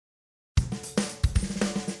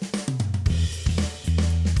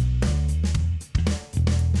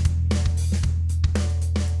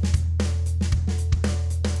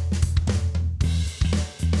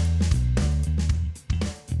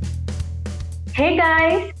Hey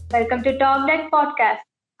guys, welcome to Talk Deck Podcast.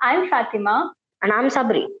 I'm Fatima. And I'm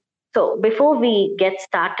Sabri. So, before we get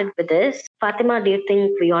started with this, Fatima, do you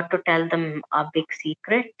think we ought to tell them a big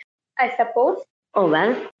secret? I suppose. Oh,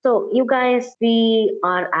 well. So, you guys, we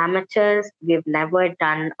are amateurs. We've never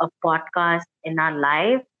done a podcast in our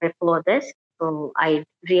life before this. So, I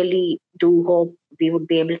really do hope we would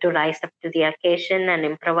be able to rise up to the occasion and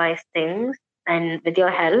improvise things. And with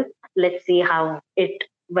your help, let's see how it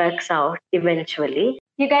works out eventually.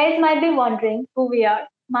 You guys might be wondering who we are.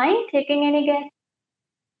 Mind taking any guess?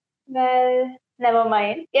 Well, never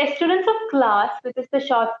mind. We are students of class, which is the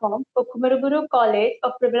short form for Kumaraguru College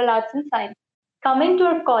of Liberal Arts and Science. Coming to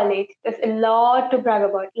our college, there's a lot to brag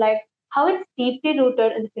about, like how it's deeply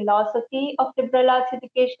rooted in the philosophy of liberal arts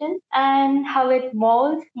education and how it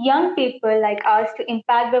molds young people like us to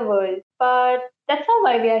impact the world. But that's not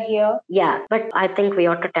why we are here. Yeah, but I think we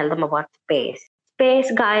ought to tell them about space.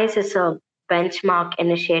 Space, guys, is a benchmark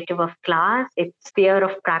initiative of class. It's sphere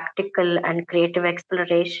of practical and creative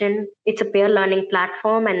exploration. It's a peer learning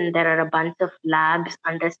platform, and there are a bunch of labs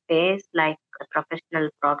under space, like a professional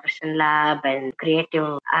progression lab and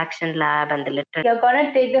creative action lab and the literary. You're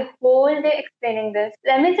gonna take the whole day explaining this.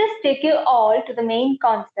 Let me just take you all to the main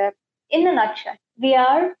concept in a nutshell. We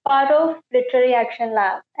are part of Literary Action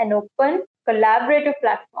Lab, an open, collaborative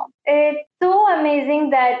platform. It's so amazing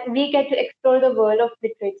that we get to explore the world of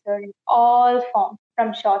literature in all forms,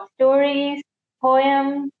 from short stories,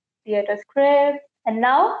 poems, theater scripts, and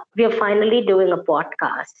now We are finally doing a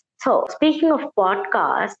podcast. So, speaking of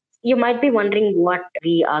podcasts, you might be wondering what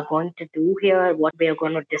we are going to do here, what we are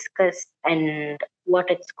going to discuss, and what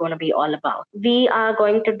it's going to be all about. We are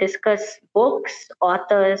going to discuss books,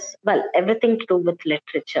 authors, well, everything to do with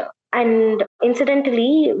literature. And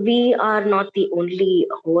incidentally, we are not the only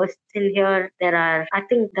hosts in here. I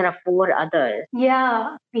think there are four others.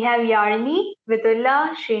 yeah, we have Yarini,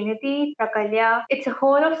 Vidula, Srinidhi, Prakalya. It's a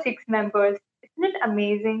whole of 6 members. Isn't it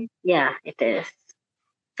amazing? Yeah, it is.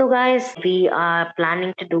 So, guys, we are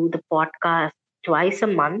planning to do the podcast twice a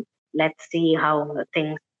month. Let's see how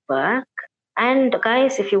things work. And,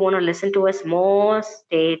 guys, if you want to listen to us more,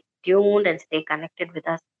 stay tuned and stay connected with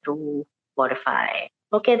us through Spotify.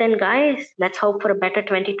 Okay, then, guys, let's hope for a better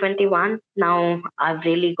 2021. Now, I've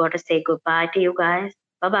really got to say goodbye to you guys.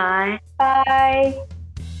 Bye bye. Bye.